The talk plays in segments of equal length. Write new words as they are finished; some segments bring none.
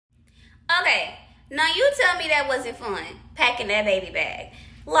Okay, now you tell me that wasn't fun, packing that baby bag.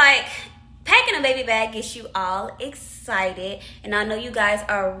 Like, packing a baby bag gets you all excited, and I know you guys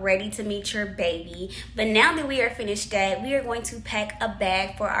are ready to meet your baby. But now that we are finished that, we are going to pack a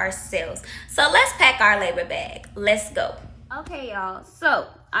bag for ourselves. So let's pack our labor bag. Let's go. Okay, y'all. So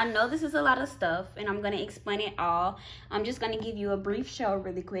I know this is a lot of stuff, and I'm going to explain it all. I'm just going to give you a brief show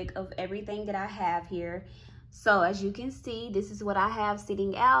really quick of everything that I have here. So as you can see, this is what I have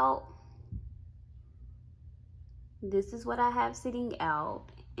sitting out. This is what I have sitting out.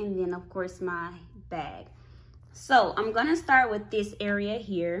 And then of course my bag. So I'm gonna start with this area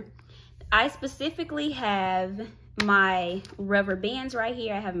here. I specifically have my rubber bands right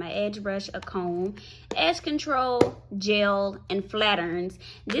here. I have my edge brush, a comb, edge control, gel, and flat irons.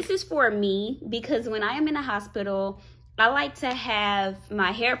 This is for me because when I am in a hospital, I like to have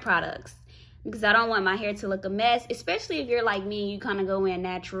my hair products because I don't want my hair to look a mess, especially if you're like me and you kind of go in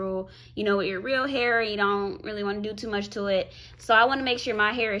natural, you know, with your real hair. You don't really want to do too much to it. So I want to make sure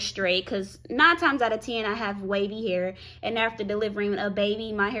my hair is straight because 9 times out of 10 I have wavy hair, and after delivering a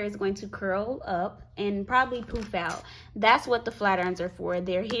baby my hair is going to curl up and probably poof out. That's what the flat irons are for.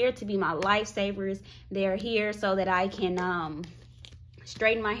 They're here to be my lifesavers. They're here so that I can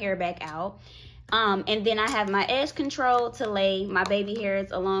straighten my hair back out. And then I have my edge control to lay my baby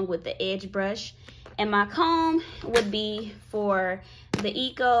hairs along with the edge brush. And my comb would be for the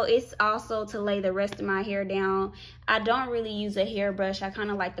eco. It's also to lay the rest of my hair down. I don't really use a hairbrush. I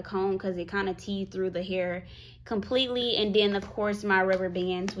kind of like the comb because it kind of tees through the hair completely. And then of course my rubber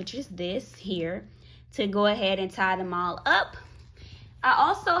bands, which is this here, to go ahead and tie them all up. I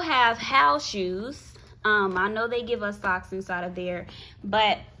also have house shoes. I know they give us socks inside of there,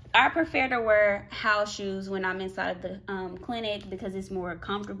 but I prefer to wear house shoes when I'm inside of the clinic because it's more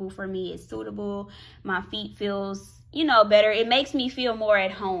comfortable for me. It's suitable. My feet feels, you know, better. It makes me feel more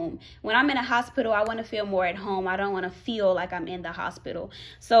at home. When I'm in a hospital, I want to feel more at home. I don't want to feel like I'm in the hospital.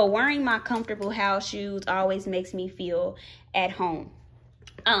 So wearing my comfortable house shoes always makes me feel at home.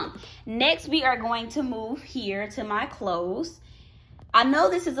 Next, we are going to move here to my clothes. I know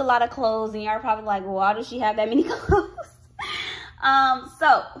this is a lot of clothes, and y'all are probably like, well, why does she have that many clothes?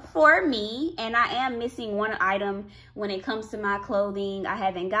 So for me, and I am missing one item when it comes to my clothing. I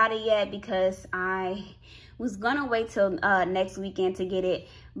haven't got it yet because I was gonna wait till next weekend to get it,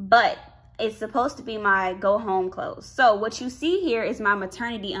 but it's supposed to be my go home clothes. So what you see here is my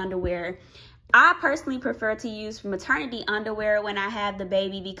maternity underwear. I personally prefer to use maternity underwear when I have the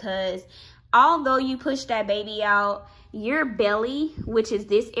baby because although you push that baby out, your belly, which is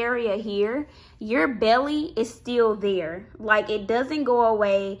this area here, your belly is still there. Like, it doesn't go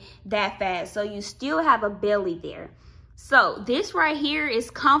away that fast. So you still have a belly there. So this right here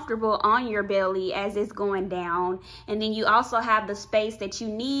is comfortable on your belly as it's going down. And then you also have the space that you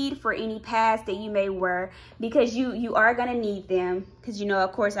need for any pads that you may wear, because you are going to need them. Because, you know,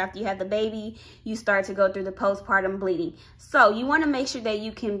 of course, after you have the baby, you start to go through the postpartum bleeding. So you want to make sure that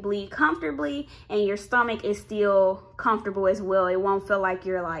you can bleed comfortably and your stomach is still comfortable as well. It won't feel like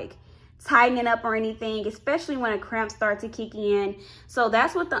you're like tightening up or anything, especially when a cramp starts to kick in. So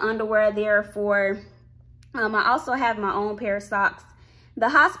that's what the underwear there for. I also have my own pair of socks. The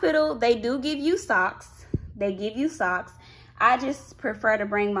hospital, they do give you socks. They give you socks. I just prefer to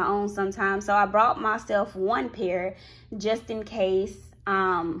bring my own sometimes. So I brought myself one pair just in case,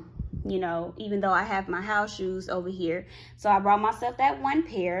 you know, even though I have my house shoes over here. So I brought myself that one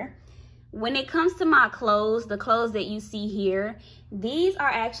pair. When it comes to my clothes, the clothes that you see here, these are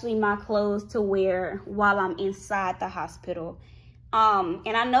actually my clothes to wear while I'm inside the hospital.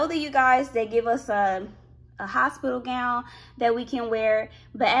 And I know that you guys, they give us a hospital gown that we can wear,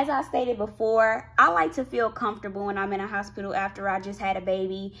 but as I stated before, I like to feel comfortable when I'm in a hospital after I just had a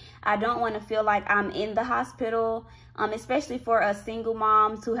baby. I don't want to feel like I'm in the hospital, especially for us single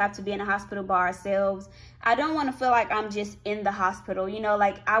moms who have to be in a hospital by ourselves. I don't want to feel like I'm just in the hospital, you know,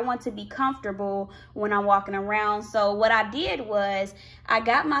 like I want to be comfortable when I'm walking around. So what I did was I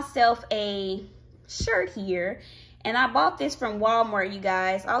got myself a shirt here. And I bought this from Walmart, you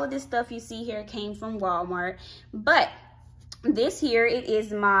guys. All of this stuff you see here came from Walmart. But this here, it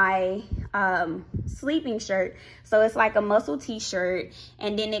is my sleeping shirt. So it's like a muscle t-shirt.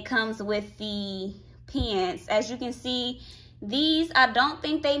 And then it comes with the pants. As you can see, these, I don't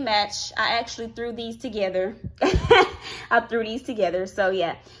think they match. I actually threw these together. I threw these together. So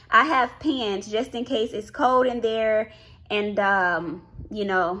yeah, I have pants just in case it's cold in there. And you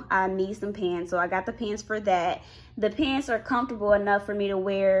know, I need some pants. So I got the pants for that. The pants are comfortable enough for me to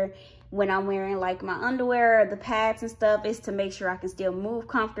wear when I'm wearing like my underwear or the pads and stuff. Is to make sure I can still move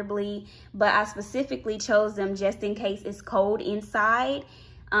comfortably. But I specifically chose them just in case it's cold inside.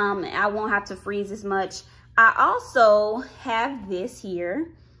 I won't have to freeze as much. I also have this here.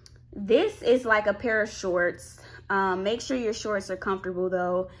 This is like a pair of shorts. Make sure your shorts are comfortable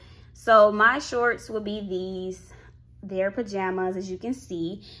though. So my shorts will be these. They're pajamas, as you can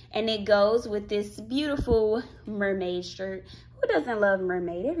see, and it goes with this beautiful mermaid shirt. Who doesn't love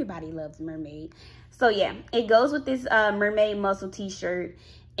mermaid? Everybody loves mermaid. So yeah, it goes with this mermaid muscle t-shirt,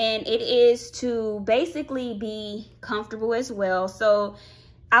 and it is to basically be comfortable as well. So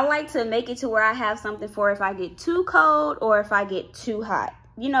I like to make it to where I have something for if I get too cold or if I get too hot.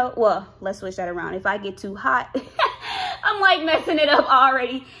 You know, well, let's switch that around. If I get too hot, I'm like messing it up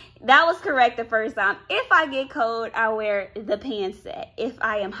already. That was correct the first time. If I get cold, I wear the pants set. If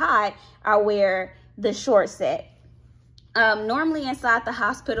I am hot, I wear the short set. Normally inside the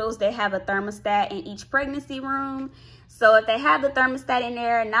hospitals, they have a thermostat in each pregnancy room. So if they have the thermostat in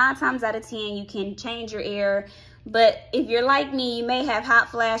there, 9 times out of 10, you can change your air. But if you're like me, you may have hot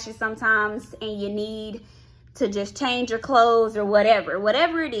flashes sometimes and you need to just change your clothes or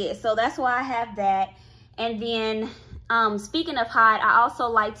whatever it is. So that's why I have that. And then speaking of hot, I also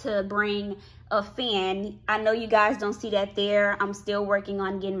like to bring a fan. I know you guys don't see that there. I'm still working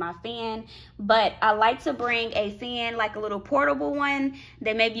on getting my fan, but I like to bring a fan, like a little portable one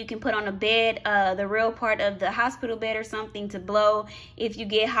that maybe you can put on a bed, the real part of the hospital bed or something, to blow if you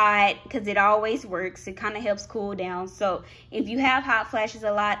get hot, because it always works. It kind of helps cool down. So if you have hot flashes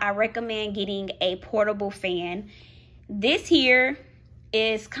a lot, I recommend getting a portable fan. This here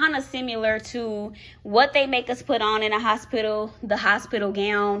is kind of similar to what they make us put on in a hospital, the hospital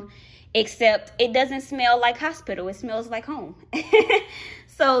gown, except it doesn't smell like hospital. It smells like home.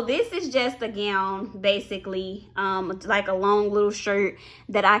 So this is just a gown, basically, like a long little shirt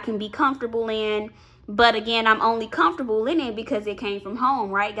that I can be comfortable in. But again, I'm only comfortable in it because it came from home,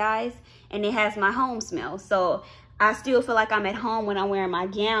 right, guys? And it has my home smell. So I still feel like I'm at home when I'm wearing my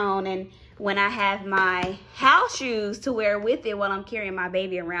gown, and when I have my house shoes to wear with it while I'm carrying my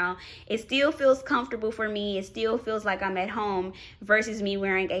baby around, it still feels comfortable for me. It still feels like I'm at home versus me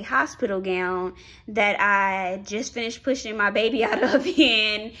wearing a hospital gown that I just finished pushing my baby out of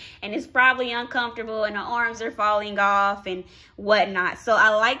and it's probably uncomfortable and the arms are falling off and whatnot. So I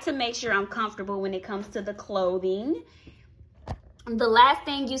like to make sure I'm comfortable when it comes to the clothing. The last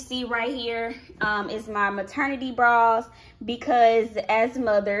thing you see right here is my maternity bras, because as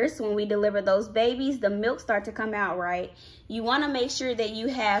mothers, when we deliver those babies, the milk starts to come out, right? You want to make sure that you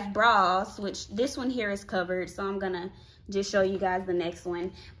have bras, which this one here is covered, so I'm going to just show you guys the next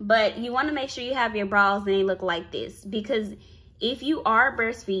one. But you want to make sure you have your bras and they look like this, because if you are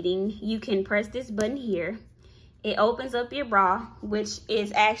breastfeeding, you can press this button here. It opens up your bra, which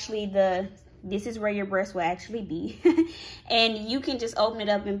is actually this is where your breast will actually be. And you can just open it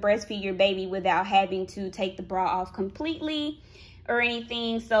up and breastfeed your baby without having to take the bra off completely or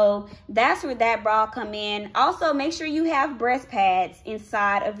anything. So that's where that bra come in. Also, make sure you have breast pads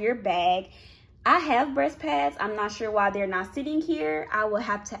inside of your bag. I have breast pads. I'm not sure why they're not sitting here. I will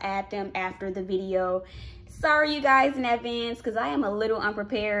have to add them after the video. Sorry you guys in advance, because I am a little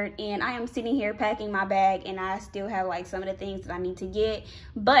unprepared and I am sitting here packing my bag and I still have like some of the things that I need to get.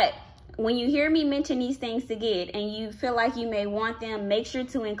 But when you hear me mention these things to get and you feel like you may want them, make sure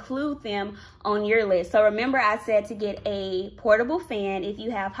to include them on your list. So remember, I said to get a portable fan if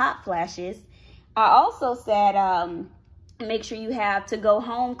you have hot flashes. I also said make sure you have to go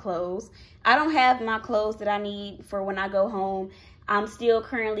home clothes. I don't have my clothes that I need for when I go home. I'm still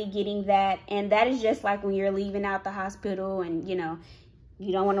currently getting that, and that is just like when you're leaving out the hospital and you know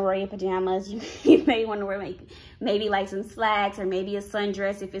you don't want to wear your pajamas. You may want to wear maybe like some slacks or maybe a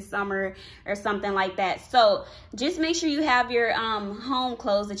sundress if it's summer or something like that. So just make sure you have your home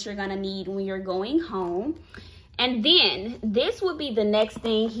clothes that you're gonna need when you're going home. And then this would be the next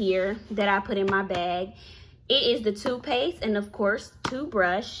thing here that I put in my bag. It is the toothpaste and of course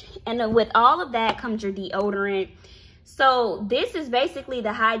toothbrush. And then with all of that comes your deodorant. So this is basically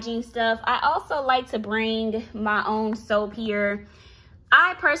the hygiene stuff. I also like to bring my own soap here.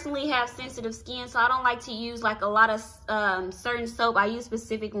 I personally have sensitive skin, so I don't like to use like a lot of certain soap. I use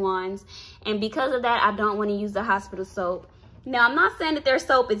specific ones, and because of that, I don't want to use the hospital soap. Now, I'm not saying that their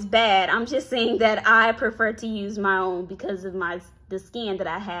soap is bad. I'm just saying that I prefer to use my own because of the skin that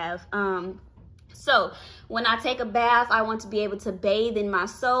I have. So when I take a bath, I want to be able to bathe in my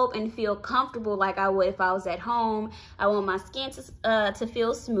soap and feel comfortable like I would if I was at home. I want my skin to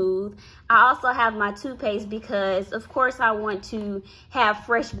feel smooth. I also have my toothpaste because, of course, I want to have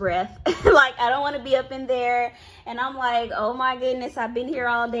fresh breath. Like, I don't want to be up in there and I'm like, oh my goodness, I've been here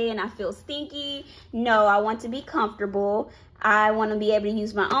all day and I feel stinky. No, I want to be comfortable. I want to be able to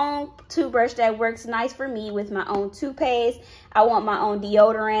use my own toothbrush that works nice for me with my own toothpaste. I want my own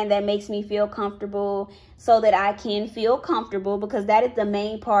deodorant that makes me feel comfortable so that I can feel comfortable, because that is the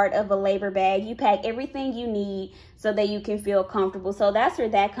main part of a labor bag. You pack everything you need so that you can feel comfortable. So that's where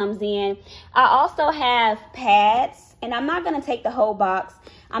that comes in. I also have pads, and I'm not going to take the whole box.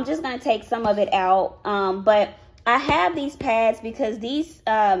 I'm just going to take some of it out. But I have these pads because these,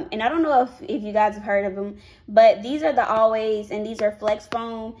 and I don't know if you guys have heard of them, but these are the Always, and these are flex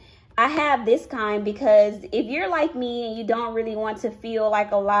foam. I have this kind because if you're like me and you don't really want to feel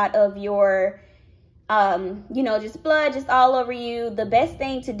like a lot of your, you know, just blood just all over you, the best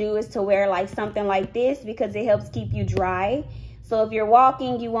thing to do is to wear like something like this because it helps keep you dry. So if you're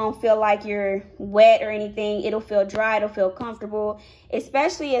walking, you won't feel like you're wet or anything. It'll feel dry, it'll feel comfortable,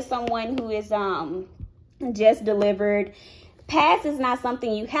 especially as someone who is, just delivered. Pads is not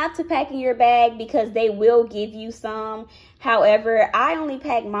something you have to pack in your bag because they will give you some. However, I only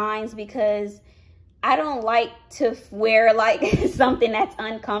pack mines because I don't like to wear like something that's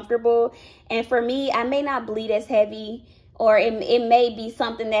uncomfortable. And for me, I may not bleed as heavy, or it may be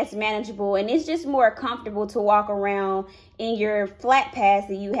something that's manageable, and it's just more comfortable to walk around in your flat pads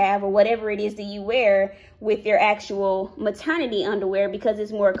that you have or whatever it is that you wear with your actual maternity underwear, because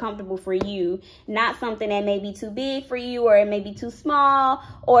it's more comfortable for you, not something that may be too big for you, or it may be too small,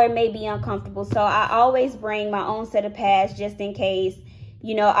 or it may be uncomfortable. So I always bring my own set of pads just in case,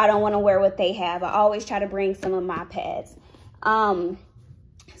 you know, I don't want to wear what they have. I always try to bring some of my pads.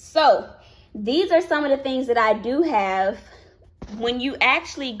 So these are some of the things that I do have when you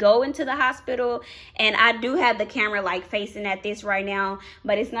actually go into the hospital. And I do have the camera like facing at this right now,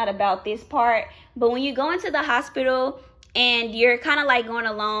 but it's not about this part. But when you go into the hospital and you're kind of like going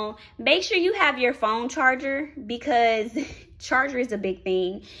alone, make sure you have your phone charger, because charger is a big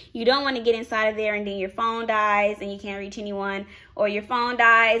thing. You don't want to get inside of there and then your phone dies and you can't reach anyone, or your phone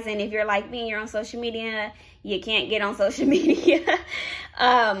dies and if you're like me and you're on social media, you can't get on social media.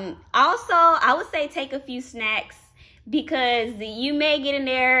 Also, I would say take a few snacks, because you may get in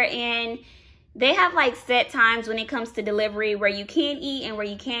there and they have like set times when it comes to delivery where you can eat and where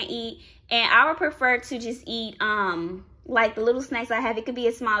you can't eat. And I would prefer to just eat like the little snacks I have. It could be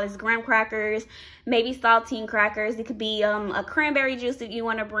as small as graham crackers, maybe saltine crackers. It could be a cranberry juice if you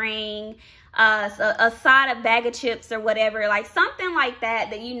want to bring, a side of bag of chips or whatever, like something like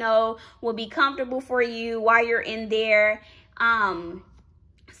that you know will be comfortable for you while you're in there.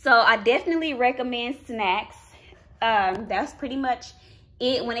 So I definitely recommend snacks. That's pretty much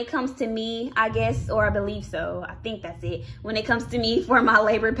it when it comes to me, I guess, or I believe so. I think that's it when it comes to me for my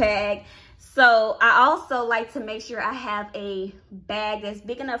labor bag. So I also like to make sure I have a bag that's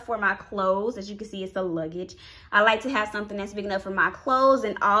big enough for my clothes. As you can see, it's a luggage. I like to have something that's big enough for my clothes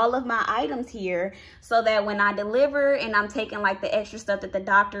and all of my items here, so that when I deliver and I'm taking like the extra stuff that the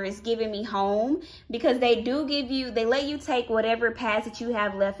doctor is giving me home, because they do give you, they let you take whatever pads that you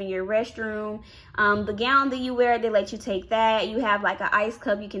have left in your restroom. The gown that you wear, they let you take that. You have like an ice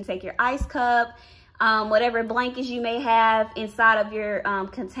cup, you can take your ice cup. Whatever blankets you may have inside of your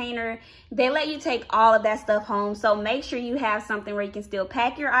container, they let you take all of that stuff home. So make sure you have something where you can still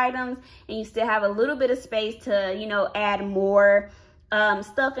pack your items and you still have a little bit of space to, you know, add more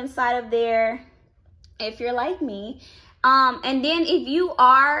stuff inside of there if you're like me. And then if you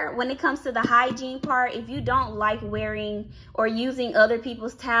are, when it comes to the hygiene part, if you don't like wearing or using other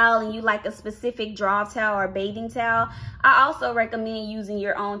people's towel and you like a specific draw towel or bathing towel, I also recommend using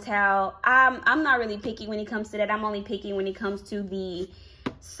your own towel. I'm not really picky when it comes to that. I'm only picky when it comes to the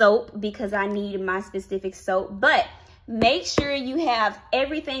soap, because I need my specific soap. But make sure you have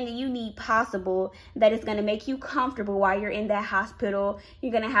everything that you need possible that is going to make you comfortable while you're in that hospital.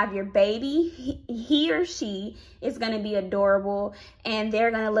 You're going to have your baby. He or she is going to be adorable, and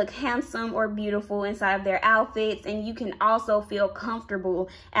they're going to look handsome or beautiful inside of their outfits. And you can also feel comfortable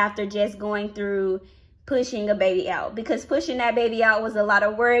after just going through pushing a baby out, because pushing that baby out was a lot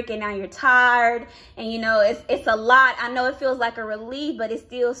of work, and now you're tired, and you know, it's a lot. I know it feels like a relief, but it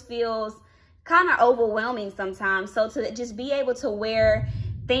still feels kind of overwhelming sometimes. So to just be able to wear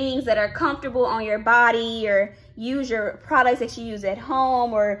things that are comfortable on your body, or use your products that you use at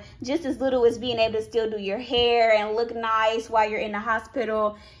home, or just as little as being able to still do your hair and look nice while you're in the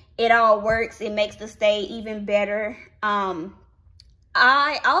hospital, it all works. It makes the stay even better.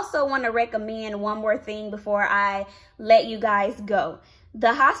 I also want to recommend one more thing before I let you guys go.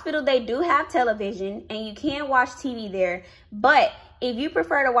 The hospital, they do have television and you can watch TV there, but if you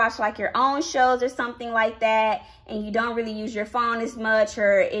prefer to watch like your own shows or something like that, and you don't really use your phone as much,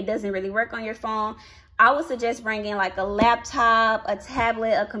 or it doesn't really work on your phone, I would suggest bringing like a laptop, a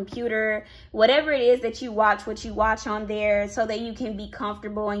tablet, a computer, whatever it is that you watch, what you watch on there, so that you can be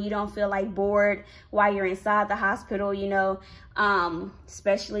comfortable and you don't feel like bored while you're inside the hospital, you know.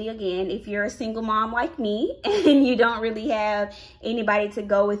 Especially again, if you're a single mom like me and you don't really have anybody to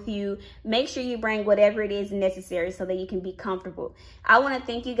go with you, make sure you bring whatever it is necessary so that you can be comfortable. I want to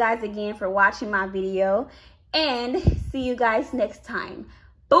thank you guys again for watching my video, and see you guys next time.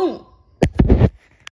 Boom.